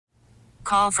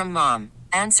call from mom.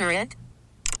 Answer it.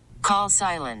 Call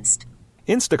silenced.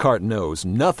 Instacart knows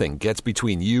nothing gets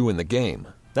between you and the game.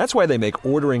 That's why they make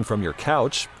ordering from your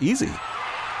couch easy.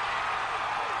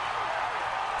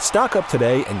 Stock up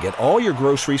today and get all your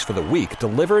groceries for the week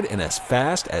delivered in as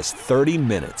fast as 30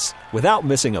 minutes without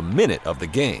missing a minute of the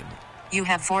game. You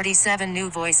have 47 new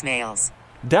voicemails.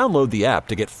 Download the app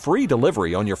to get free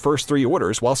delivery on your first 3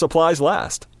 orders while supplies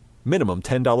last. Minimum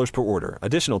 $10 per order.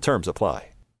 Additional terms apply.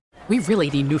 We really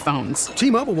need new phones.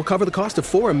 T-Mobile will cover the cost of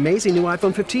 4 amazing new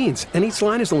iPhone 15s, and each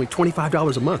line is only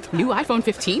 $25 a month. New iPhone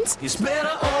 15s? It's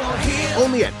better over here.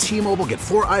 Only at T-Mobile, get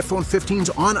 4 iPhone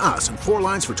 15s on us and 4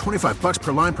 lines for $25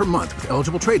 per line per month with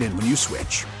eligible trade-in when you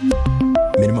switch.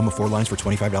 Minimum of 4 lines for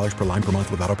 $25 per line per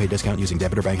month with autopay discount using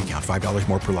debit or bank account. $5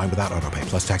 more per line without autopay,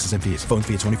 plus taxes and fees. Phone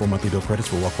fee at 24 monthly bill credits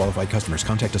for well-qualified customers.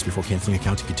 Contact us before canceling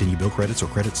account to continue bill credits or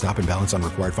credit stop and balance on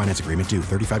required finance agreement due.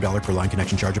 $35 per line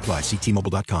connection charge applies. See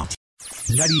T-Mobile.com.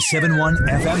 97.1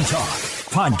 FM Talk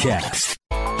Podcast.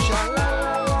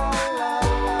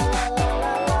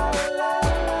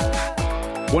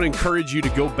 I want to encourage you to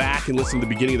go back and listen to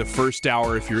the beginning of the first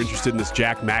hour if you're interested in this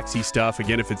Jack Maxey stuff.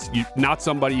 Again, if it's not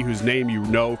somebody whose name you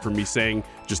know from me saying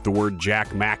just the word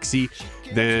Jack Maxey,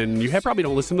 then you probably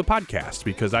don't listen to the podcast,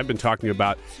 because I've been talking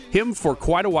about him for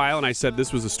quite a while, and I said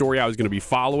this was a story I was going to be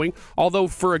following, although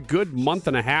for a good month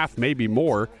and a half, maybe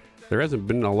more, there hasn't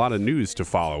been a lot of news to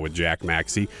follow with Jack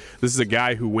Maxey. This is a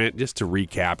guy who went, just to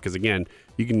recap, because again,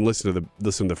 you can listen to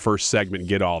the first segment and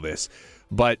get all this,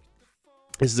 but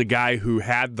this is a guy who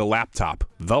had the laptop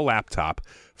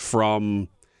from,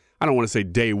 I don't want to say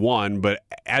day one, but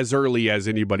as early as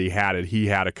anybody had it, he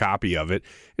had a copy of it,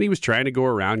 and he was trying to go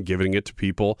around giving it to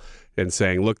people and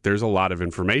saying, look, there's a lot of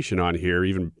information on here,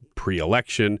 even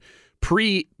pre-election,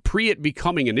 pre it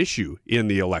becoming an issue in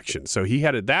the election. So he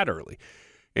had it that early.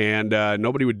 And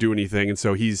nobody would do anything. And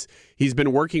so he's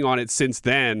been working on it since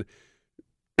then.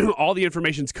 All the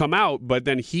information's come out, but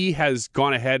then he has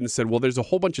gone ahead and said, well, there's a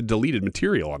whole bunch of deleted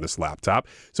material on this laptop.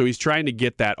 So he's trying to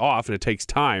get that off, and it takes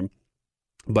time.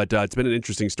 But it's been an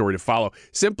interesting story to follow,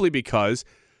 simply because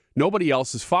nobody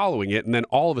else is following it. And then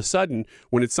all of a sudden,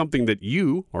 when it's something that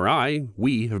you or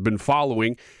we have been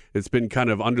following, it's been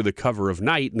kind of under the cover of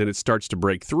night, and then it starts to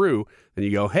break through, and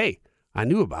you go, hey, I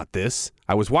knew about this.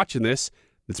 I was watching this.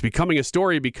 It's becoming a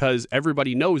story because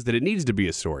everybody knows that it needs to be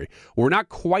a story. We're not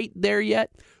quite there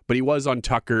yet, but he was on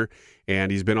Tucker,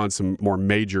 and he's been on some more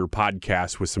major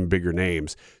podcasts with some bigger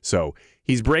names. So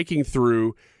he's breaking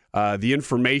through. The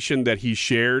information that he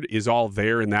shared is all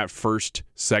there in that first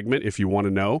segment, if you want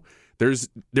to know. There's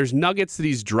nuggets that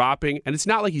he's dropping, and it's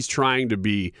not like he's trying to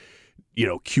be,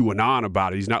 QAnon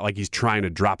about it. He's not like he's trying to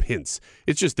drop hints.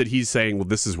 It's just that he's saying, well,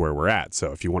 this is where we're at.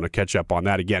 So if you want to catch up on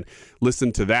that again,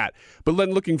 listen to that. But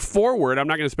then looking forward, I'm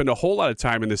not going to spend a whole lot of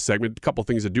time in this segment. A couple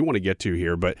things I do want to get to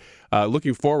here. But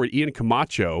looking forward, Ian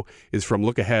Camacho is from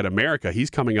Look Ahead America. He's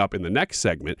coming up in the next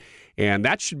segment. And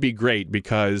that should be great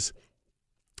because,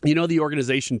 the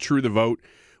organization True the Vote,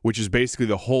 which is basically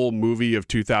the whole movie of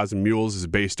 2,000 Mules, is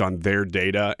based on their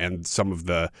data and some of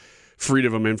the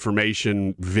freedom of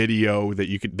information video that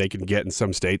they can get in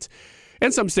some states,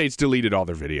 and some states deleted all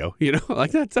their video.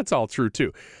 Like that's all true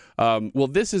too. Well,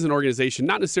 this is an organization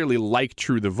not necessarily like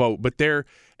True the Vote, but they're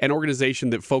an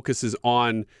organization that focuses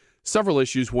on several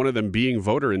issues. One of them being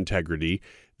voter integrity,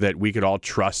 that we could all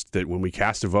trust that when we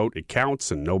cast a vote, it counts,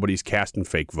 and nobody's casting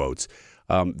fake votes.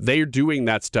 They're doing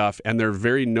that stuff, and they're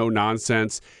very no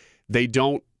nonsense. They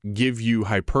don't give you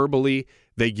hyperbole;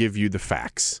 they give you the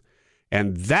facts.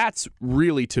 And that's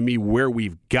really, to me, where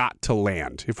we've got to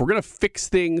land. If we're going to fix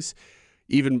things,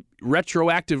 even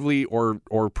retroactively or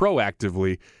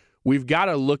proactively, we've got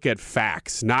to look at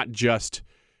facts, not just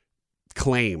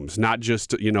claims, not just,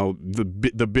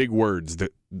 the big words.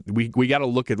 That we got to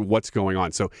look at what's going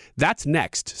on. So that's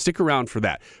next. Stick around for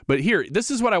that. But here, this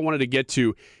is what I wanted to get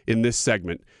to in this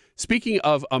segment. Speaking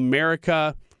of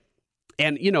America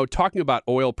and, talking about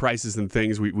oil prices and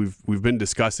things, we've been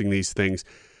discussing these things.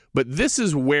 But this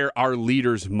is where our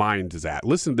leader's mind is at.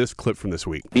 Listen to this clip from this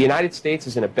week. The United States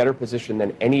is in a better position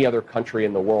than any other country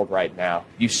in the world right now.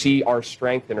 You see our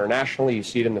strength internationally. You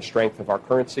see it in the strength of our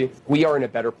currency. We are in a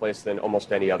better place than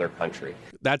almost any other country.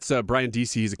 That's Brian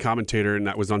Deese. He's a commentator, and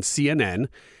that was on CNN.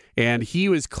 And he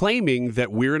was claiming that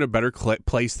we're in a better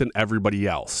place than everybody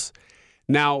else.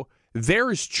 Now, there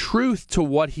is truth to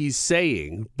what he's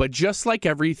saying, but just like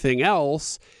everything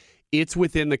else, it's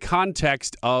within the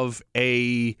context of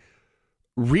a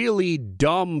really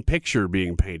dumb picture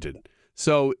being painted.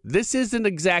 So this isn't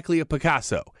exactly a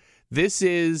Picasso. This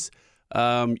is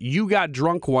you got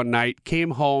drunk one night,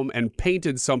 came home, and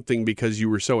painted something because you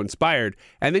were so inspired,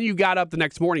 and then you got up the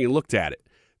next morning and looked at it.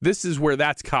 This is where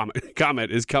that's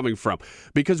comment is coming from.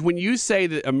 Because when you say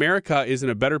that America is in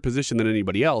a better position than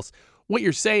anybody else, what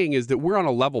you're saying is that we're on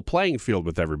a level playing field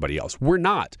with everybody else. We're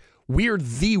not. We're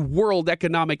the world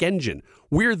economic engine.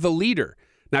 We're the leader.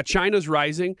 Now, China's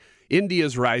rising,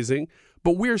 India's rising,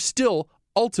 but we're still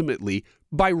ultimately,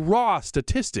 by raw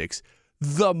statistics,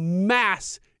 the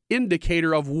mass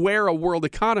indicator of where a world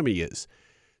economy is.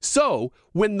 So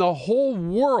when the whole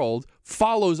world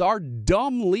follows our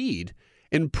dumb lead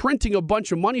in printing a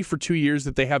bunch of money for 2 years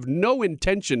that they have no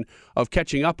intention of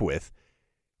catching up with,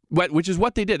 which is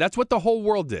what they did. That's what the whole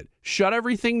world did. Shut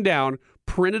everything down,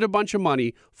 printed a bunch of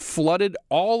money, flooded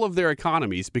all of their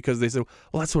economies because they said,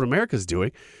 well, that's what America's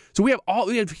doing. So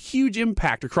we have huge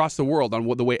impact across the world on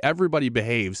the way everybody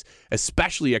behaves,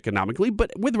 especially economically,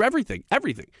 but with everything.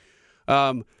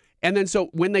 And then so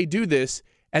when they do this,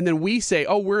 and then we say,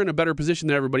 oh, we're in a better position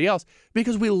than everybody else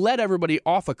because we let everybody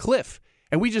off a cliff.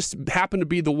 And we just happen to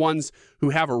be the ones who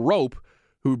have a rope,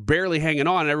 who barely hanging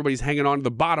on, and everybody's hanging on to the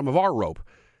bottom of our rope.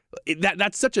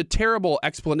 That's such a terrible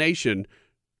explanation.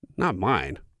 Not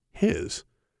mine, his.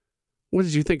 What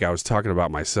did you think? I was talking about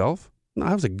myself? No,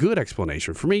 that was a good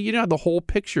explanation. For me, you know, the whole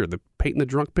picture, the painting the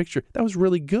drunk picture, that was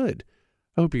really good.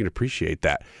 I hope you can appreciate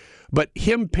that. But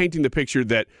him painting the picture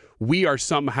that we are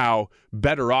somehow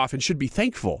better off and should be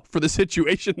thankful for the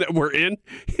situation that we're in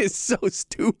is so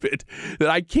stupid that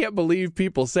I can't believe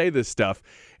people say this stuff.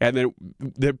 And then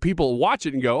the people watch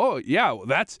it and go, oh, yeah,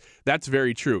 that's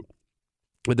very true.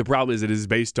 But the problem is it is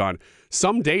based on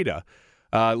some data,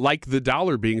 like the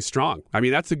dollar being strong. I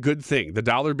mean, that's a good thing. The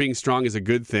dollar being strong is a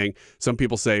good thing. Some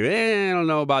people say, I don't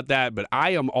know about that, but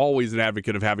I am always an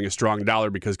advocate of having a strong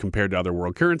dollar because compared to other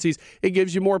world currencies, it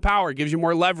gives you more power, it gives you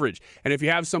more leverage. And if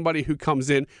you have somebody who comes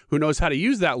in who knows how to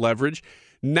use that leverage,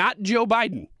 not Joe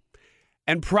Biden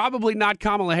and probably not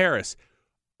Kamala Harris,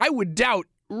 I would doubt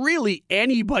really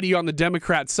anybody on the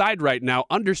Democrat side right now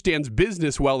understands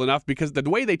business well enough because the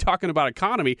way they talking about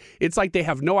economy, it's like they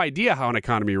have no idea how an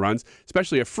economy runs,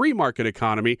 especially a free market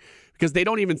economy, because they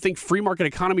don't even think free market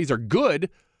economies are good,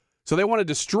 so they want to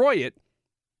destroy it.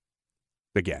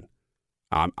 Again,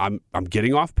 I'm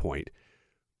getting off point,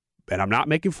 and I'm not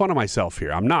making fun of myself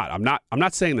here. I'm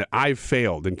not saying that I've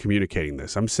failed in communicating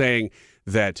this. I'm saying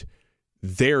that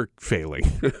they're failing.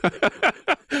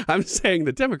 I'm saying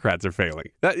the Democrats are failing.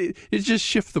 It's just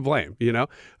shift the blame, you know?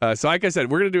 So like I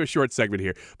said, we're going to do a short segment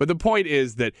here. But the point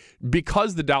is that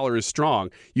because the dollar is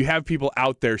strong, you have people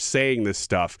out there saying this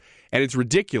stuff. And it's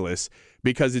ridiculous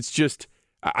because it's just,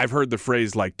 I've heard the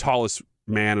phrase like tallest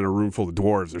man in a room full of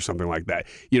dwarves or something like that.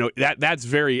 You know, that's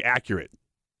very accurate.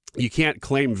 You can't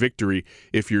claim victory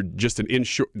if you're just an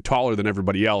inch taller than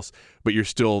everybody else, but you're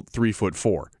still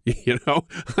 3'4". You know,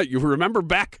 you remember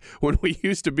back when we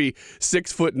used to be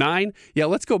 6'9"? Yeah,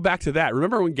 let's go back to that.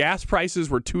 Remember when gas prices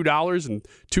were $2 and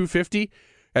 $2.50,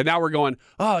 and now we're going,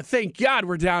 oh, thank God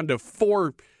we're down to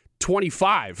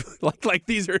 $4.25. like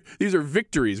these are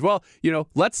victories. Well, you know,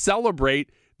 let's celebrate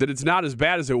that it's not as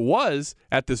bad as it was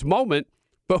at this moment.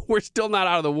 But we're still not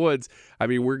out of the woods. I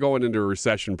mean, we're going into a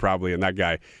recession probably, and that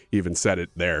guy even said it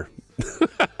there.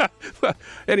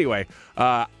 Anyway,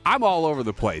 I'm all over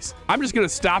the place. I'm just going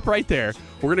to stop right there.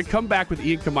 We're going to come back with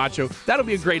Ian Camacho. That'll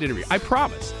be a great interview. I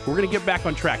promise. We're going to get back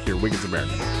on track here, Wiggins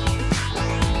America.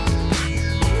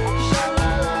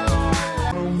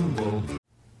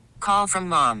 Call from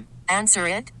mom. Answer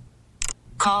it.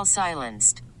 Call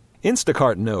silenced.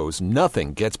 Instacart knows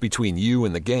nothing gets between you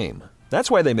and the game. That's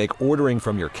why they make ordering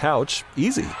from your couch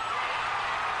easy.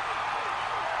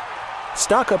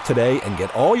 Stock up today and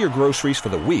get all your groceries for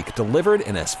the week delivered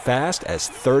in as fast as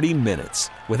 30 minutes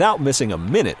without missing a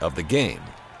minute of the game.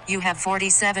 You have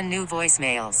 47 new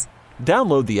voicemails.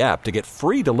 Download the app to get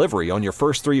free delivery on your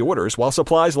first 3 orders while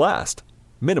supplies last.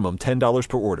 Minimum $10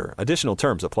 per order. Additional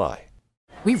terms apply.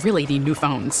 We really need new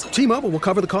phones. T-Mobile will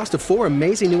cover the cost of 4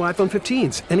 amazing new iPhone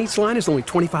 15s, and each line is only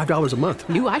 $25 a month.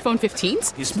 New iPhone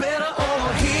 15s? It's better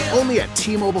over here. Only at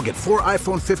T-Mobile, get 4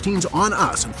 iPhone 15s on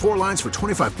us and 4 lines for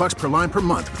 $25 per line per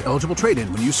month with eligible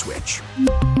trade-in when you switch.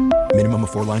 Minimum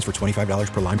of 4 lines for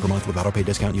 $25 per line per month with autopay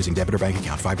discount using debit or bank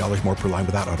account. $5 more per line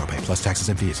without autopay, plus taxes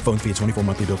and fees. Phone fee at 24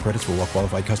 monthly bill credits for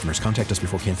well-qualified customers. Contact us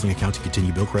before canceling account to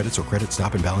continue bill credits or credit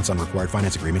stop and balance on required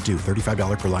finance agreement due.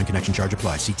 $35 per line connection charge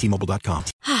applies. See T-Mobile.com.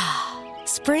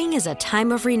 Spring is a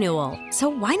time of renewal, so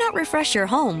why not refresh your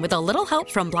home with a little help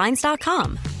from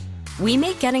Blinds.com? We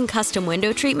make getting custom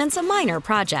window treatments a minor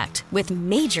project with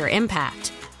major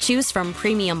impact. Choose from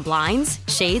premium blinds,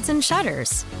 shades, and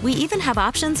shutters. We even have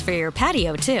options for your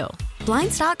patio, too.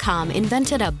 Blinds.com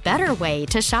invented a better way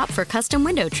to shop for custom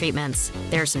window treatments.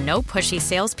 There's no pushy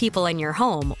salespeople in your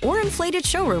home or inflated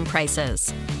showroom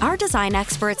prices. Our design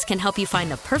experts can help you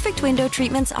find the perfect window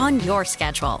treatments on your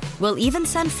schedule. We'll even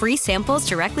send free samples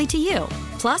directly to you.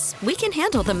 Plus, we can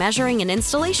handle the measuring and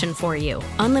installation for you.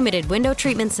 Unlimited window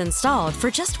treatments installed for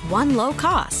just one low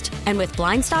cost. And with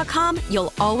Blinds.com,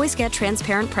 you'll always get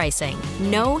transparent pricing.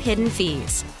 No hidden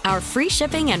fees. Our free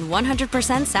shipping and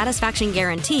 100% satisfaction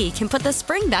guarantee can put the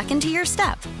spring back into your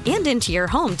step and into your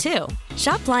home, too.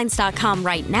 Shop Blinds.com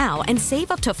right now and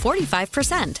save up to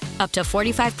 45%. Up to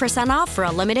 45% off for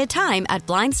a limited time at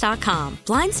Blinds.com.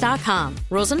 Blinds.com.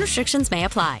 Rules and restrictions may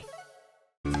apply.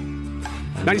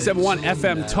 97.1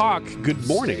 FM Talk, good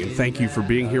morning, and thank you for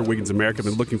being here, Wiggins America. I've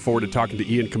been looking forward to talking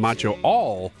to Ian Camacho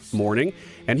all morning,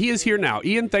 and he is here now.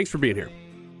 Ian, thanks for being here.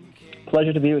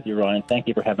 Pleasure to be with you, Ryan. Thank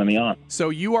you for having me on.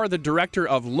 So you are the director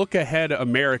of Look Ahead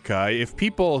America. If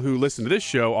people who listen to this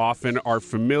show often are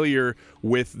familiar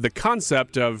with the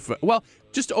concept of, well,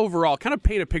 just overall, kind of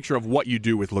paint a picture of what you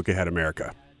do with Look Ahead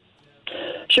America.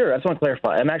 Sure. I just want to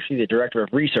clarify. I'm actually the director of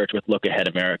research with Look Ahead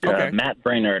America. Okay. Matt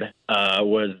Brainerd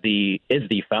is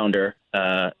the founder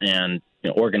and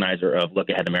organizer of Look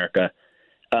Ahead America.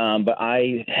 But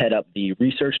I head up the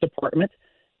research department.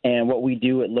 And what we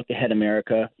do at Look Ahead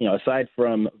America, aside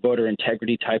from voter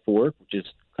integrity type of work, which is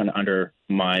kind of under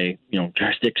my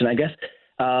jurisdiction, I guess,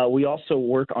 we also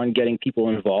work on getting people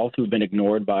involved who've been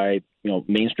ignored by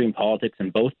mainstream politics in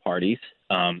both parties.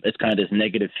 It's kind of this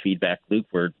negative feedback loop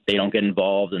where they don't get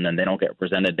involved and then they don't get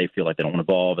represented. They feel like they don't want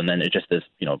to evolve. And then it's just this,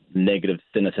 negative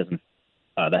cynicism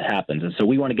that happens. And so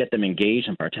we want to get them engaged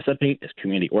and participate as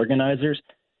community organizers.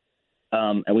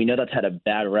 And we know that's had a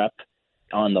bad rep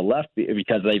on the left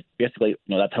because they basically,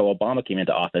 that's how Obama came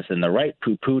into office, and the right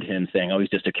poo-pooed him saying, oh, he's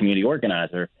just a community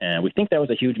organizer. And we think that was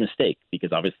a huge mistake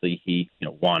because obviously he,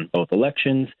 won both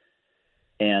elections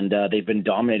and they've been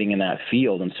dominating in that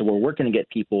field. And so we're working to get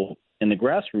people in the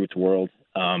grassroots world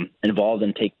involved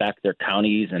and take back their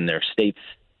counties and their states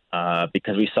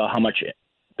because we saw how much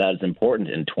that is important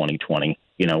in 2020,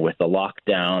 with the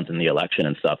lockdowns and the election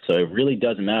and stuff. So it really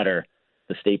does matter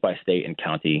the state by state and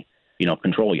county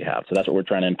control you have. So that's what we're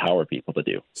trying to empower people to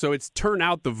do. So it's turn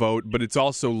out the vote, but it's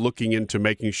also looking into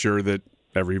making sure that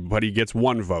everybody gets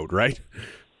one vote, right?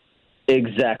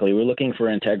 Exactly. We're looking for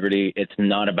integrity. It's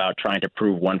not about trying to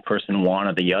prove one person won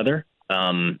or the other.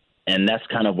 And that's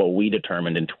kind of what we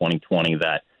determined in 2020,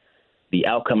 that the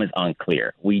outcome is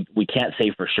unclear. We can't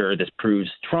say for sure this proves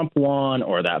Trump won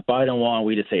or that Biden won.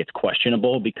 We just say it's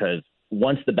questionable because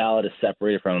once the ballot is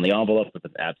separated from the envelope with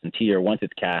an absentee or once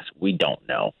it's cast, we don't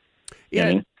know.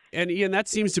 Yeah, and Ian, that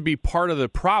seems to be part of the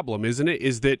problem, isn't it?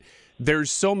 Is that there's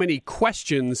so many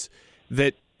questions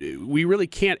that we really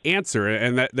can't answer,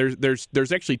 and that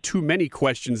there's actually too many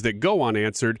questions that go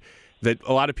unanswered. That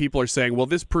a lot of people are saying, well,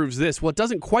 this proves this. Well, it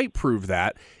doesn't quite prove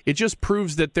that. It just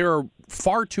proves that there are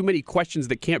far too many questions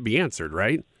that can't be answered,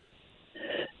 right?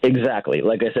 Exactly.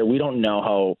 Like I said, we don't know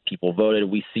how people voted.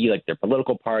 We see their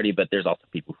political party, but there's also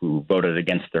people who voted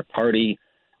against their party.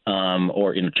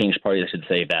 Or changed parties, I should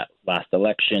say, that last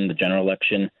election, the general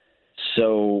election.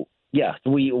 So, yeah,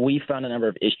 we found a number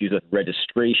of issues with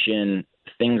registration,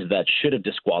 things that should have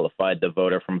disqualified the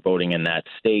voter from voting in that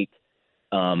state.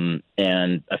 And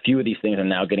a few of these things are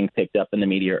now getting picked up in the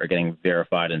media or getting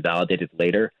verified and validated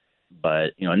later.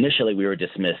 But, initially we were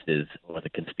dismissed as a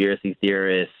conspiracy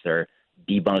theorists or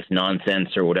debunked nonsense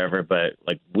or whatever. But,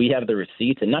 we have the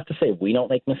receipts. And not to say we don't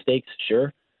make mistakes,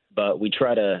 sure. But we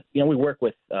try to, we work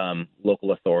with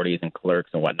local authorities and clerks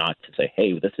and whatnot to say,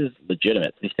 hey, this is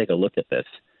legitimate. Please take a look at this.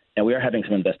 And we are having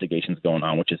some investigations going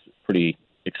on, which is pretty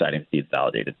exciting to see it's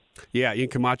validated. Yeah, Ian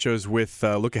Camacho is with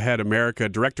Look Ahead America,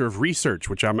 Director of Research,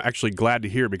 which I'm actually glad to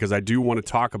hear because I do want to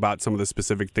talk about some of the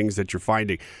specific things that you're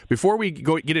finding. Before we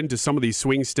get into some of these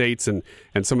swing states and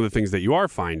some of the things that you are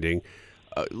finding,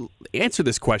 answer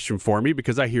this question for me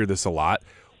because I hear this a lot.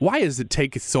 Why does it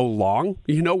take so long?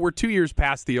 We're 2 years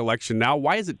past the election now.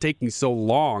 Why is it taking so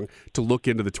long to look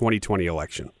into the 2020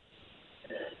 election?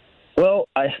 Well,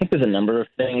 I think there's a number of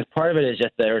things. Part of it is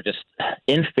just they're just,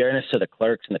 in fairness to the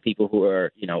clerks and the people who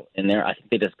are, in there, I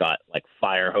think they just got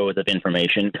fire hose of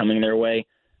information coming their way.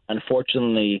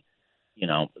 Unfortunately,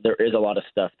 there is a lot of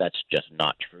stuff that's just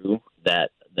not true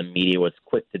that the media was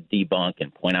quick to debunk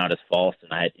and point out as false.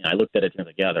 And I looked at it and was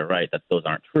like, yeah, they're right, that those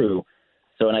aren't true.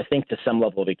 So, and I think to some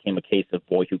level it became a case of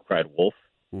boy who cried wolf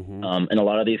in a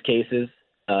lot of these cases.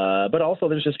 But also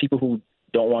there's just people who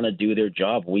don't want to do their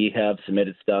job. We have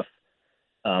submitted stuff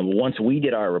Once we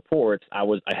did our reports, I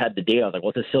had the data. I was like,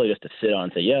 well, it's silly just to sit on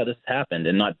and say, yeah, this happened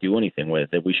and not do anything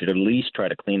with it. We should at least try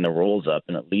to clean the rolls up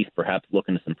and at least perhaps look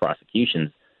into some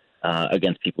prosecutions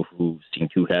against people who seem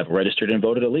to have registered and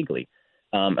voted illegally.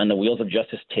 And the wheels of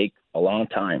justice take a long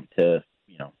time to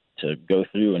go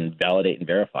through and validate and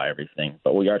verify everything.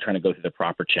 But we are trying to go through the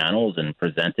proper channels and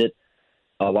present it.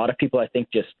 A lot of people, I think,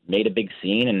 just made a big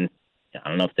scene, and I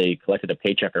don't know if they collected a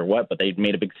paycheck or what, but they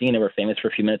made a big scene. They were famous for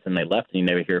a few minutes, and they left, and you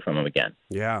never hear from them again.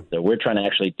 Yeah. So we're trying to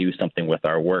actually do something with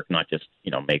our work, not just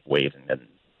make waves. And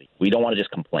we don't want to just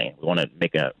complain. We want to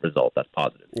make a result that's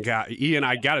positive. Yeah, Ian,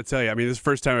 I got to tell you, I mean, this is the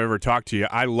first time I ever talked to you.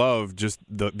 I love just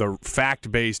the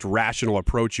fact-based, rational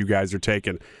approach you guys are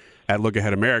taking at Look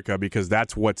Ahead America, because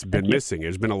that's what's been missing.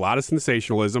 There's been a lot of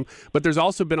sensationalism, but there's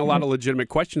also been a lot of legitimate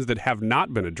questions that have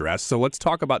not been addressed. So let's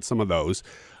talk about some of those.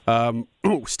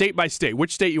 State by state,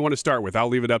 which state you want to start with? I'll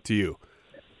leave it up to you.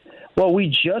 Well, we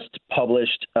just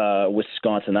published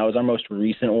Wisconsin. That was our most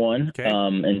recent one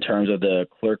in terms of the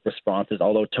clerk responses,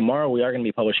 although tomorrow we are going to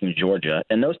be publishing Georgia,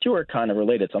 and those two are kind of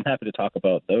related, so I'm happy to talk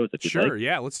about those if you'd like. Sure,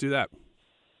 yeah, let's do that.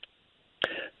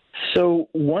 So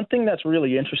one thing that's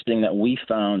really interesting that we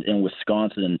found in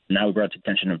Wisconsin, and now we brought to the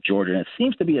attention of Georgia, and it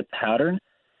seems to be a pattern.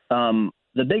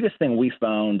 The biggest thing we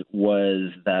found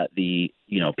was that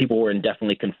people were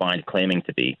indefinitely confined claiming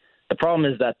to be. The problem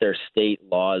is that their state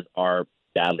laws are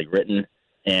badly written,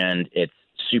 and it's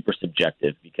super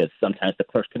subjective because sometimes the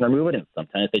clerks can remove it and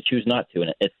sometimes they choose not to.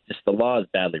 And it's just the law is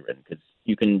badly written because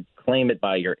you can claim it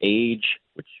by your age,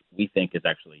 which we think is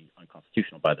actually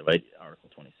unconstitutional, by the way, Article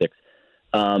 26.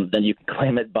 Then you can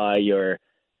claim it by your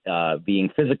being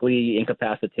physically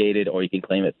incapacitated, or you can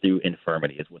claim it through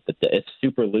infirmity. It's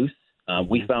super loose.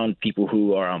 We found people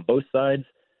who are on both sides.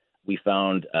 We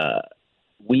found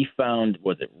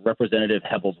was it Representative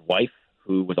Hebel's wife,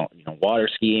 who was on water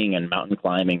skiing and mountain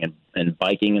climbing and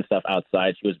biking and stuff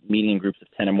outside. She was meeting in groups of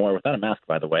 10 or more without a mask,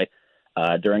 by the way,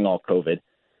 during all COVID,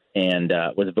 and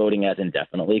was voting as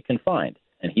indefinitely confined.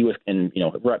 And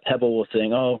Rep. Hebel was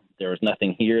saying, "Oh, there was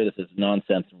nothing here. This is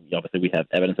nonsense." Obviously, we have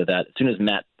evidence of that. As soon as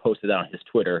Matt posted that on his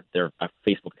Twitter, their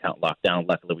Facebook account locked down.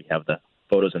 Luckily, we have the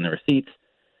photos and the receipts.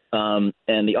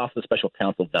 And the Office of Special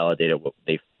Counsel validated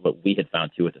what we had found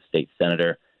too with the state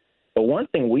senator. But one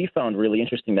thing we found really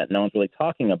interesting that no one's really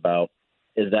talking about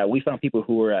is that we found people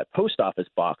who were at post office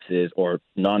boxes or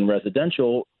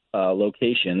non-residential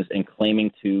locations and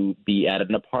claiming to be at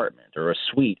an apartment or a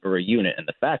suite or a unit. And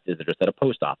the fact is they're just at a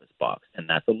post office box, and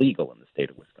that's illegal in the state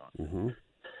of Wisconsin. Mm-hmm.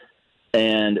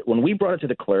 And when we brought it to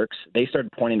the clerks, they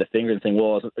started pointing the finger and saying,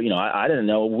 well, I didn't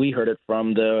know. We heard it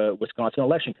from the Wisconsin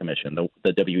Election Commission,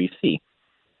 the WEC.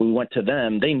 We went to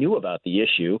them. They knew about the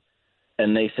issue.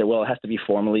 And they said, well, it has to be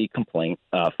formally complaint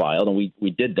filed. And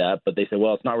we did that. But they said,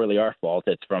 well, it's not really our fault.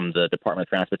 It's from the Department of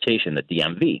Transportation, the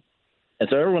DMV. And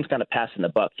so everyone's kind of passing the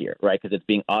buck here, right, because it's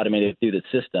being automated through the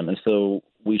system. And so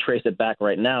we trace it back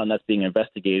right now, and that's being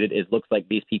investigated. It looks like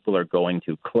these people are going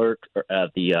to clerk,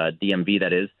 the DMV,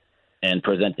 that is, and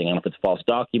presenting. I don't know if it's false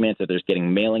documents or there's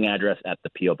getting mailing address at the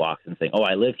P.O. box and saying, oh,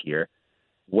 I live here.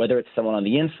 Whether it's someone on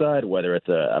the inside, whether it's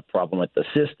a problem with the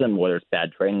system, whether it's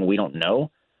bad training, we don't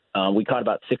know. We caught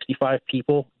about 65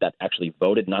 people that actually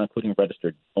voted, not including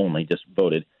registered only, just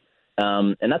voted.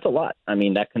 And that's a lot. I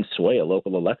mean, that can sway a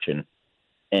local election.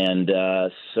 And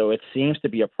so it seems to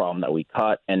be a problem that we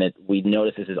caught. And we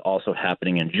noticed this is also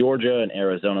happening in Georgia and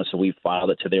Arizona. So we filed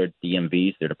it to their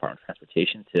DMVs, their Department of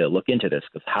Transportation, to look into this.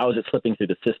 Because how is it slipping through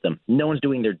the system? No one's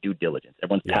doing their due diligence.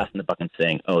 Everyone's passing the buck and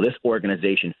saying, oh, this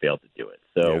organization failed to do it.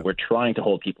 So we're trying to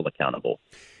hold people accountable.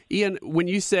 Ian, when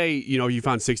you say, you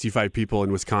found 65 people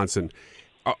in Wisconsin,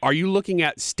 are you looking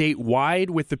at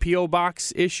statewide with the P.O.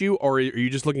 Box issue, or are you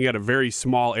just looking at a very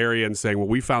small area and saying, well,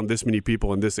 we found this many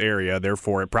people in this area,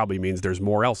 therefore it probably means there's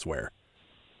more elsewhere?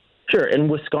 Sure. In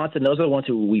Wisconsin, those are the ones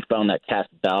who we found that cast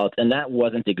ballots, and that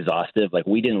wasn't exhaustive. Like,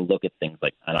 we didn't look at things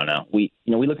like, I don't know. We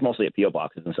looked mostly at P.O.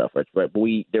 boxes and stuff, right? But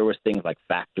there was things like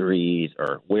factories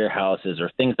or warehouses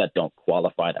or things that don't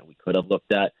qualify that we could have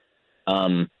looked at.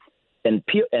 And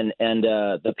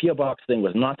the P.O. Box thing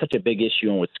was not such a big issue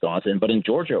in Wisconsin, but in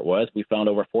Georgia it was. We found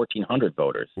over 1,400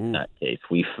 voters in that case.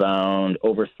 We found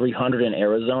over 300 in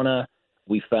Arizona.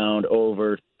 We found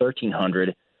over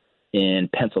 1,300 in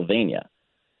Pennsylvania.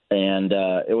 And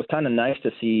it was kind of nice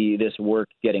to see this work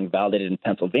getting validated in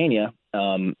Pennsylvania.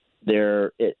 If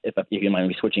you mind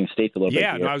me switching states a little bit.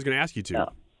 Yeah, no, I was going to ask you to.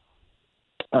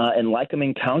 In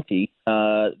Lycoming County,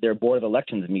 their Board of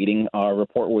Elections meeting, our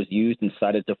report was used and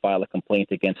decided to file a complaint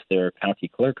against their county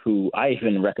clerk, who I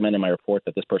even recommended in my report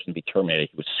that this person be terminated.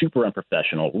 He was super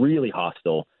unprofessional, really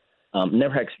hostile,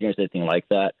 never had experienced anything like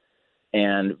that.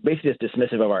 and basically just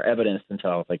dismissive of our evidence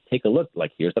until I was like, take a look.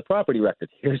 Like, here's the property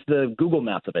records. Here's the Google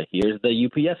Maps of it. Here's the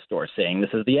UPS store saying this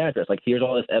is the address. Like, here's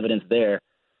all this evidence there.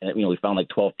 And, we found like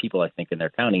 12 people, I think, in their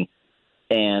county.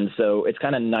 And so it's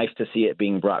kind of nice to see it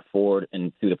being brought forward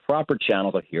and through the proper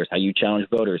channels. Like, here's how you challenge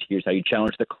voters. Here's how you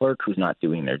challenge the clerk who's not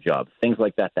doing their job. Things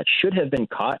like that should have been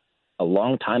caught a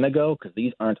long time ago, because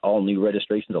these aren't all new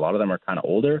registrations. A lot of them are kind of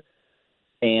older.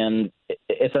 And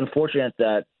it's unfortunate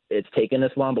that it's taken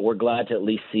this long, but we're glad to at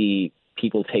least see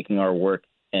people taking our work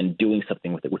and doing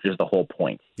something with it, which is the whole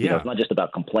point. Yeah. It's not just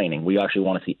about complaining. We actually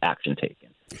want to see action taken.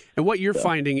 And what you're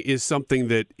finding is something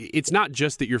that it's not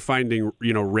just that you're finding,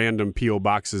 random P.O.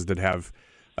 boxes that have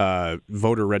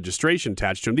voter registration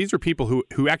attached to them. These are people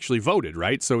who actually voted,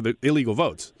 right? So the illegal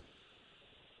votes.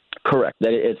 Correct.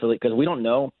 It's because we don't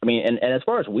know. I mean, and as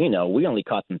far as we know, we only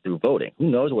caught them through voting. Who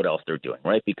knows what else they're doing,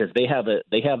 right? Because they have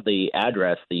the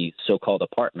address, the so-called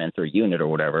apartment or unit or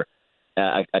whatever,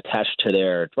 attached to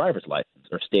their driver's license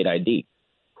or state ID.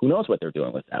 Who knows what they're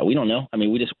doing with that? We don't know. I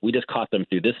mean, we just caught them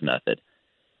through this method.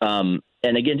 And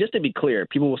again, just to be clear,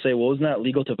 people will say, well, isn't that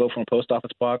legal to vote from a post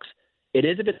office box? It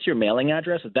is if it's your mailing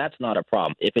address. That's not a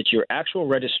problem. If it's your actual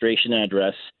registration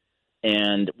address,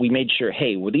 and we made sure,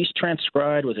 hey, were these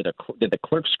transcribed? Did the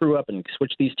clerk screw up and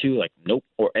switch these two? Like, nope.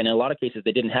 And in a lot of cases,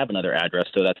 they didn't have another address,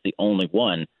 so that's the only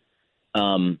one.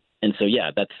 And so,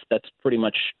 yeah, that's pretty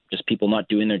much just people not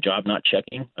doing their job, not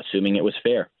checking, assuming it was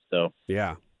fair. So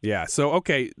yeah. So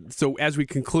okay. So as we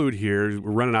conclude here,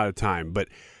 we're running out of time, but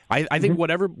I think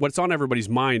what's on everybody's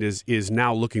mind is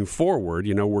now looking forward.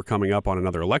 We're coming up on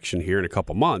another election here in a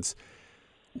couple months.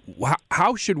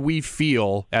 How should we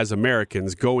feel as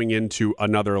Americans going into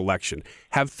another election?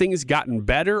 Have things gotten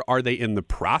better? Are they in the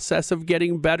process of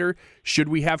getting better? Should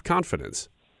we have confidence?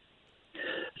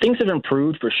 Things have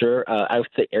improved for sure. I would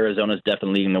say Arizona's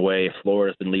definitely leading the way.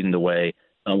 Florida's been leading the way.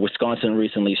 Wisconsin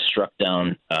recently struck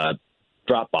down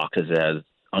drop boxes as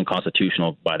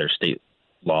unconstitutional by their state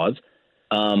laws.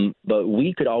 But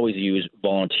we could always use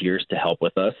volunteers to help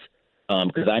with us.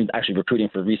 Because I'm actually recruiting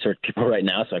for research people right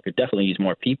now, so I could definitely use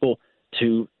more people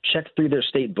to check through their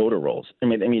state voter rolls. I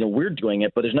mean, we're doing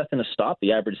it, but there's nothing to stop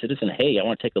the average citizen. Hey, I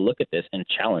want to take a look at this and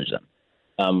challenge them.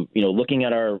 Looking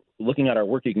at our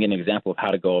work, you can get an example of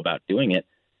how to go about doing it.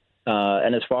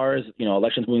 And as far as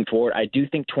elections moving forward, I do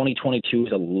think 2022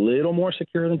 is a little more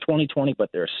secure than 2020, but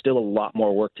there's still a lot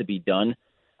more work to be done.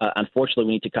 Unfortunately,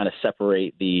 we need to kind of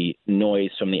separate the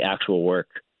noise from the actual work.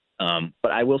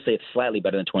 But I will say it's slightly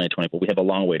better than 2020, but we have a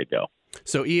long way to go.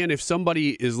 So, Ian, if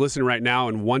somebody is listening right now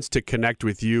and wants to connect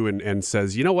with you and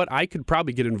says, you know what, I could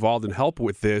probably get involved and help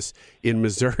with this in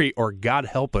Missouri, or God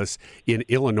help us, in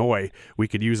Illinois, we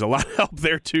could use a lot of help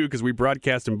there too, because we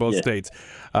broadcast in both states.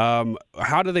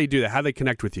 How do they do that? How do they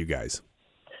connect with you guys?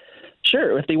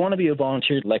 Sure. If they want to be a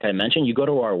volunteer, like I mentioned, you go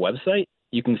to our website.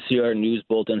 You can see our news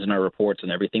bulletins and our reports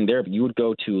and everything there. But you would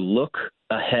go to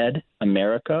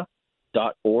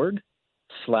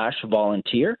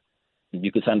lookaheadamerica.org/volunteer. You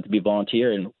can sign up to be a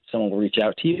volunteer, and someone will reach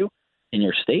out to you in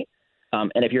your state. And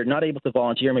if you're not able to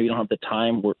volunteer, maybe you don't have the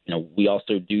time. We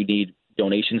also do need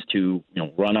donations to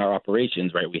run our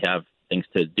operations. Right, we have things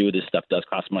to do. This stuff does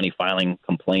cost money, filing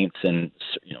complaints and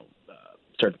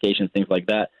certifications, things like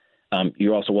that.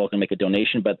 You're also welcome to make a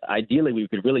donation, but ideally we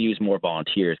could really use more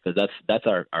volunteers, because that's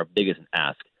our biggest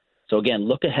ask. So again,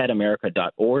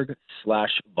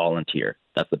 lookaheadamerica.org/volunteer.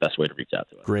 That's the best way to reach out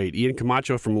to us. Great. Ian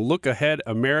Camacho from Look Ahead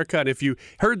America. And if you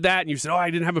heard that and you said, I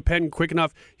didn't have a pen quick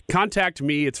enough, contact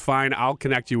me. It's fine. I'll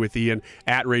connect you with Ian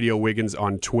at Radio Wiggins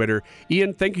on Twitter.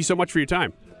 Ian, thank you so much for your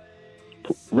time.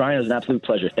 Ryan, it was an absolute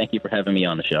pleasure. Thank you for having me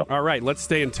on the show. All right, let's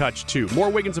stay in touch, too. More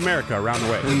Wiggins America around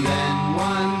the way. And then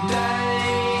one day,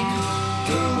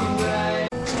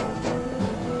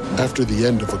 after the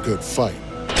end of a good fight,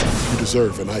 you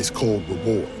deserve an ice-cold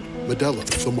reward. Modelo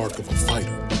is the mark of a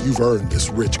fighter. You've earned this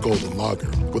rich golden lager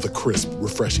with a crisp,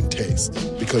 refreshing taste.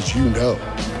 Because you know,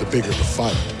 the bigger the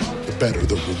fight, the better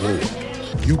the reward.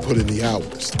 You put in the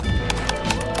hours,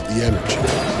 the energy,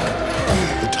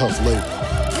 the tough labor.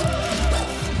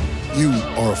 You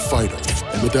are a fighter,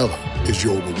 and Modelo is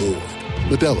your reward.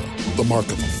 Modelo, the mark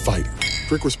of a fighter.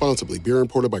 Drink responsibly. Beer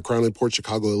imported by Crown Imports,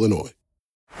 Chicago, Illinois.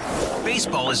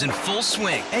 Baseball is in full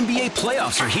swing. NBA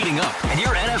playoffs are heating up, and your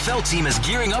NFL team is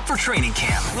gearing up for training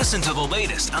camp. Listen to the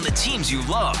latest on the teams you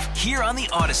love here on the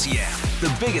Odyssey app.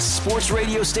 The biggest sports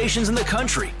radio stations in the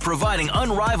country, providing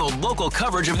unrivaled local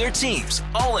coverage of their teams,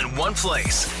 all in one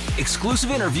place. Exclusive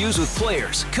interviews with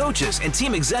players, coaches, and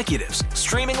team executives,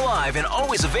 streaming live and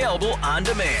always available on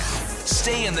demand.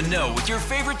 Stay in the know with your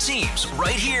favorite teams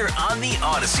right here on the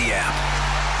Odyssey app.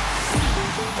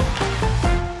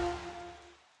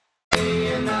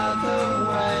 another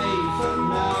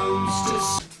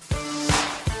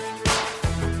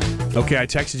Okay, I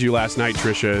texted you last night,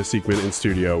 Trisha Siekman in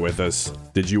studio with us.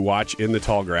 Did you watch In the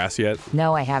Tall Grass yet?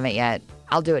 No, I haven't yet.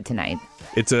 I'll do it tonight.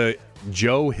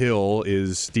 Joe Hill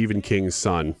is Stephen King's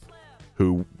son,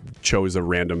 who chose a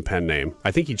random pen name.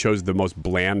 I think he chose the most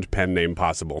bland pen name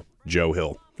possible, Joe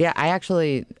Hill. Yeah, I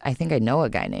think I know a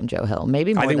guy named Joe Hill.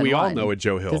 Maybe more than one. I think we all know a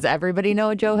Joe Hill. Does everybody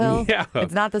know a Joe Hill? Yeah.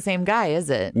 It's not the same guy, is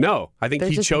it? No, I think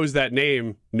he chose that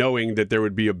name knowing that there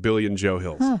would be a billion Joe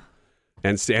Hills. Huh.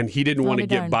 And he didn't want to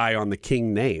get by on the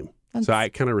King name. So I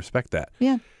kind of respect that.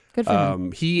 Yeah, good for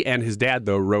him. He and his dad,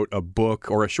 though, wrote a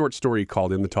book or a short story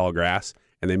called In the Tall Grass,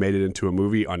 and they made it into a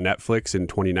movie on Netflix in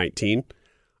 2019.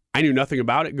 I knew nothing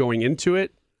about it going into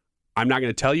it. I'm not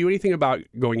going to tell you anything about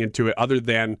going into it other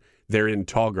than they're in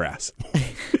tall grass.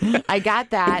 I got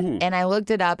that, and I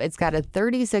looked it up. It's got a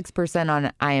 36%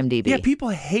 on IMDb. Yeah, people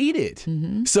hate it.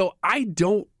 Mm-hmm. So I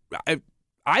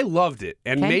loved it,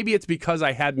 and maybe it's because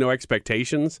I had no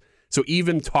expectations. So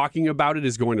even talking about it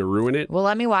is going to ruin it. Well,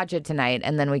 let me watch it tonight,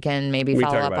 and then we can maybe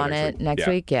follow up on it next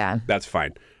week. Yeah, that's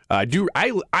fine. I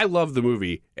love the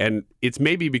movie, and it's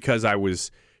maybe because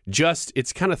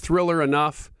it's kind of thriller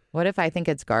enough. What if I think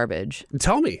it's garbage?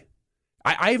 Tell me.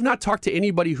 I have not talked to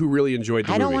anybody who really enjoyed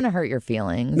the movie. I don't want to hurt your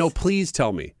feelings. No, please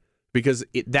tell me. Because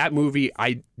that movie,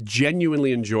 I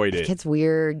genuinely enjoyed it. It's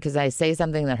weird because I say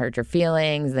something that hurts your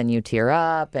feelings, then you tear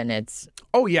up, and it's...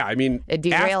 Oh, yeah. I mean... It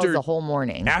derails the whole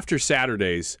morning. After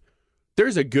Saturdays,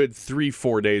 there's a good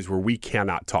 3-4 days where we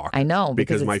cannot talk. I know.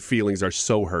 Because my feelings are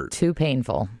so hurt. Too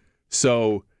painful.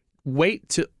 So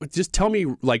just tell me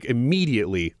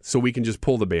immediately so we can just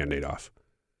pull the Band-Aid off.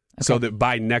 Okay. So that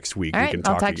by next week we can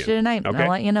talk again. I'll text you tonight. Okay? I'll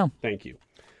let you know. Thank you.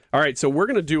 All right, so we're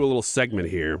going to do a little segment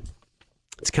here.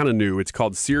 It's kind of new. It's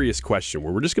called Serious Question,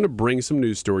 where we're just going to bring some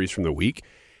news stories from the week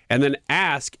and then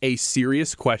ask a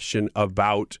serious question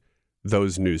about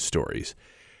those news stories.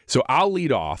 So I'll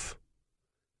lead off.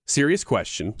 Serious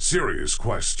question. Serious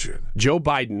question. Joe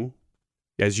Biden,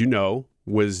 as you know,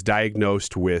 was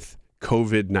diagnosed with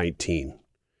COVID-19,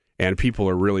 and people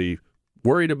are really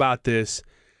worried about this.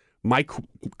 My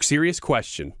serious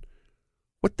question,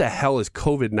 what the hell is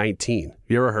COVID-19?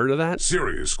 You ever heard of that?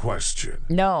 Serious question.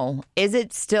 No.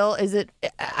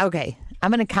 Okay,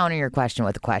 I'm going to counter your question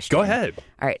with a question. Go ahead.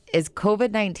 All right. Is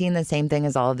COVID-19 the same thing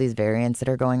as all of these variants that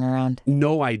are going around?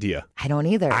 No idea. I don't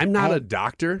either. I'm not a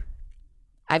doctor.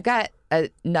 I've got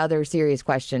another serious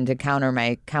question to counter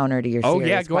my counter to your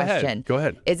serious question. Go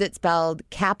ahead. Is it spelled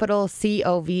capital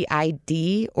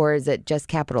COVID or is it just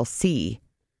capital COIVD?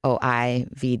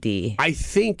 I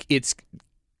think it's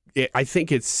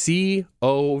COVID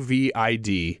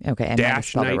okay, I dash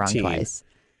spelled 19. It wrong twice.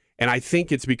 And I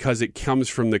think it's because it comes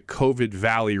from the COVID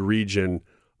Valley region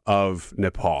of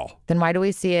Nepal. Then why do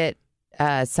we see it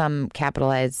some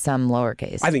capitalized, some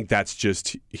lowercase? I think that's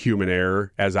just human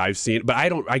error as I've seen. But I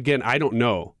don't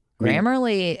know.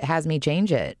 Grammarly has me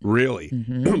change it. Really?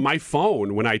 Mm-hmm. My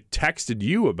phone, when I texted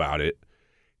you about it,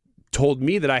 told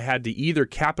me that I had to either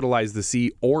capitalize the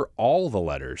C or all the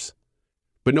letters,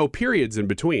 but no periods in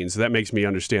between. So that makes me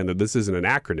understand that this isn't an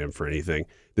acronym for anything.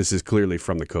 This is clearly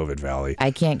from the COVID Valley.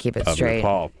 I can't keep it straight.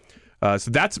 Nepal.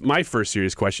 So that's my first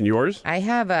serious question. Yours? I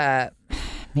have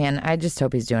man, I just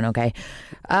hope he's doing okay.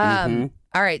 All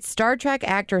right. Star Trek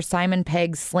actor Simon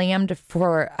Pegg slammed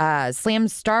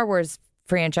Star Wars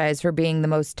franchise for being the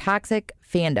most toxic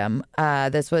fandom.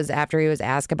 This was after he was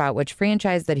asked about which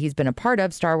franchise that he's been a part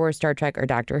of, Star Wars, Star Trek, or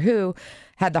Doctor Who,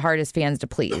 had the hardest fans to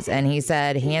please. And he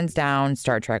said, hands down,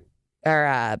 Star Trek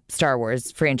or Star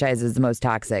Wars franchise is the most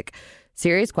toxic.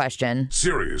 Serious question.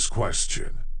 Serious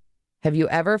question. Have you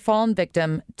ever fallen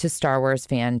victim to Star Wars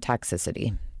fan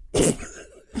toxicity?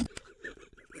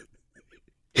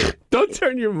 Don't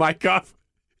turn your mic off.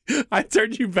 I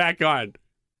turned you back on.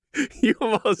 You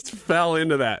almost fell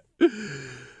into that.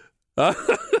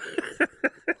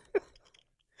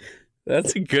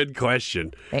 That's a good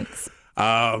question. Thanks.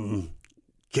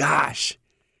 Gosh,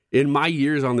 in my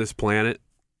years on this planet,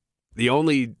 the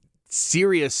only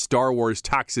serious Star Wars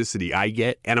toxicity I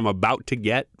get, and I'm about to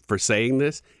get for saying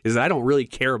this, is that I don't really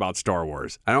care about Star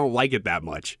Wars. I don't like it that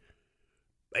much.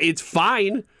 It's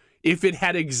fine if it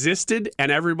had existed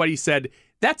and everybody said,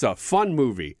 that's a fun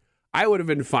movie. I would have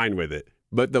been fine with it.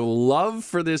 But the love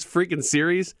for this freaking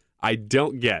series, I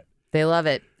don't get. They love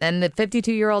it. And the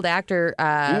 52-year-old actor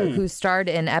who starred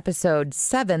in episode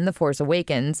 7, The Force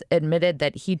Awakens, admitted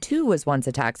that he too was once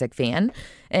a toxic fan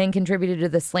and contributed to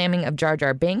the slamming of Jar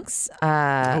Jar Binks.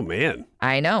 Oh, man.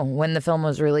 I know, when the film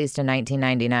was released in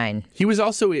 1999. He was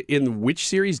also in which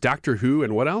series? Doctor Who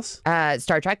and what else?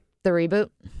 Star Trek, the reboot.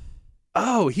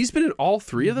 Oh, he's been in all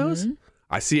three of those?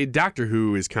 I see. Doctor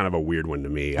Who is kind of a weird one to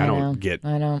me. I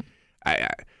don't.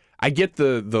 I get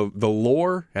the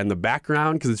lore and the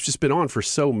background because it's just been on for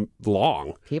so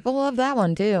long. People love that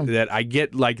one too. That I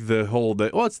get like the whole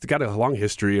it's got a long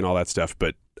history and all that stuff,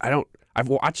 but I've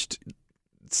watched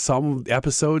some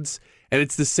episodes and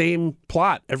it's the same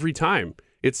plot every time.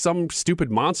 It's some stupid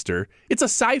monster. It's a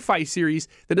sci-fi series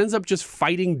that ends up just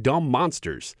fighting dumb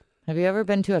monsters. Have you ever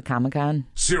been to a Comic-Con?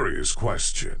 Serious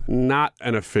question. Not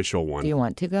an official one. Do you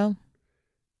want to go?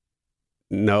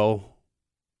 No.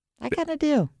 I kind of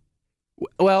do.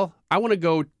 Well, I want to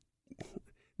go.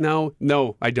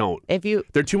 No, I don't.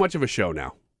 They're too much of a show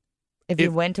now. If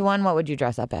you went to one, what would you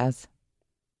dress up as?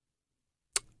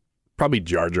 Probably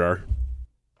Jar Jar.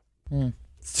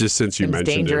 It's just since you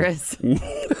mentioned dangerous.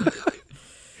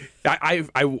 I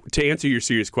to answer your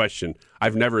serious question,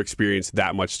 I've never experienced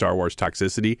that much Star Wars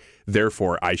toxicity.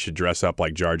 Therefore, I should dress up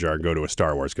like Jar Jar and go to a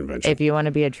Star Wars convention. If you want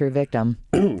to be a true victim.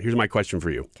 Here's my question for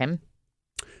you. Okay.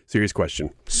 Serious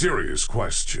question.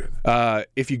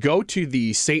 If you go to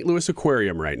the St. Louis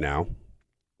Aquarium right now,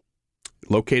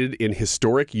 located in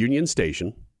historic Union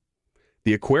Station,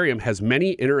 the aquarium has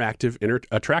many interactive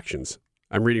attractions.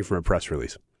 I'm reading from a press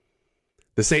release.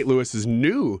 The St. Louis's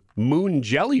new moon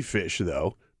jellyfish,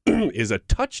 though, is a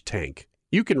touch tank.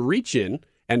 You can reach in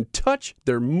and touch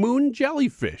their moon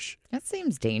jellyfish. That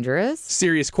seems dangerous.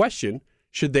 Serious question.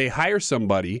 Should they hire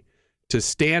somebody to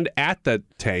stand at the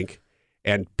tank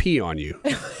and pee on you?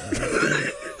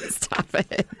 Stop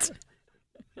it.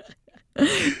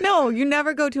 No, you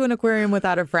never go to an aquarium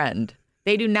without a friend.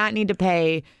 They do not need to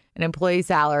pay an employee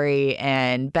salary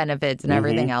and benefits and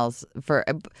everything else for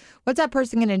what's that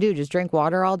person going to do? Just drink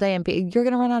water all day and pee? You're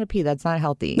going to run out of pee. That's not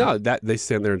healthy. No, that they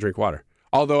stand there and drink water.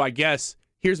 Although I guess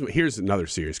here's another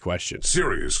serious question.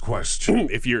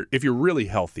 If you're really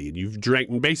healthy and you've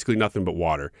drank basically nothing but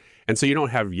water, and so you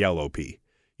don't have yellow pee,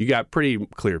 you got pretty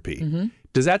clear pee.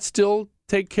 Does that still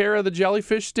take care of the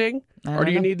jellyfish sting, or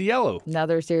do you need the yellow?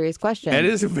 Another serious question. That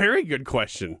is a very good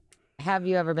question. Have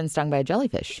you ever been stung by a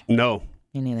jellyfish? No.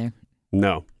 Me neither.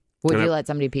 No. Would you let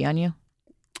somebody pee on you?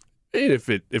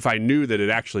 If I knew that it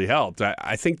actually helped,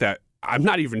 I think that I'm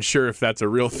not even sure if that's a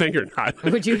real thing or not.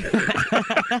 Would you?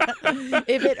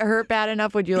 If it hurt bad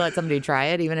enough, would you let somebody try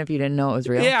it, even if you didn't know it was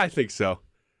real? Yeah, I think so.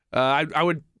 I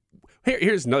would.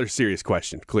 Here's another serious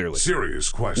question. Clearly,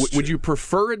 would you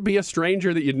prefer it be a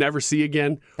stranger that you'd never see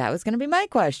again? That was going to be my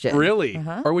question. Really?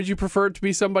 Or would you prefer it to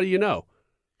be somebody you know?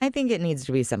 I think it needs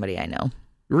to be somebody I know.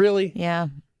 Really? Yeah.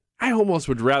 I almost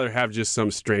would rather have just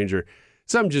some stranger,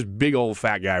 some just big old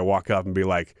fat guy walk up and be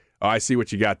like, "Oh, I see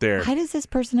what you got there." Why does this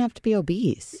person have to be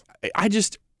obese?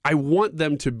 I want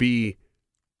them to be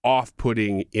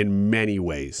off-putting in many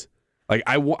ways. Like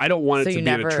I don't want it to be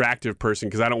an attractive person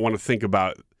because I don't want to think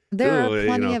about. There are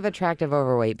plenty of attractive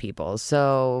overweight people,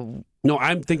 so. No,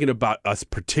 I'm thinking about a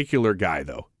particular guy,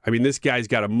 though. I mean, this guy's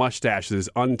got a mustache that is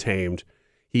untamed.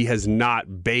 He has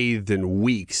not bathed in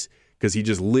weeks because he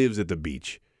just lives at the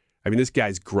beach. I mean, this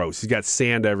guy's gross. He's got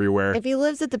sand everywhere. If he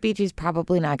lives at the beach, he's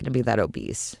probably not going to be that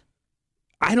obese.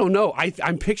 I don't know.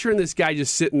 I'm picturing this guy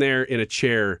just sitting there in a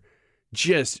chair,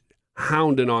 just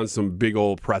hounding on some big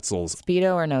old pretzels.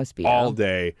 Speedo or no Speedo? All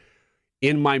day.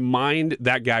 In my mind,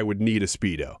 that guy would need a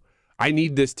Speedo. I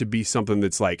need this to be something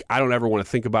that's like, I don't ever want to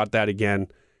think about that again,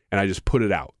 and I just put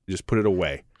it out. Just put it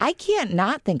away. I can't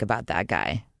not think about that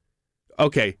guy.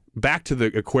 Okay, back to the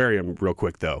aquarium real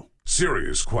quick, though.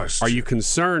 Serious question. Are you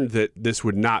concerned that this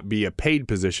would not be a paid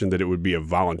position, that it would be a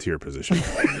volunteer position?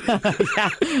 Yeah,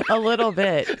 a little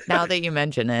bit, now that you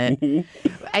mention it.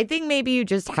 I think maybe you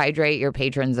just hydrate your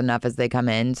patrons enough as they come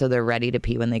in so they're ready to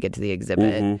pee when they get to the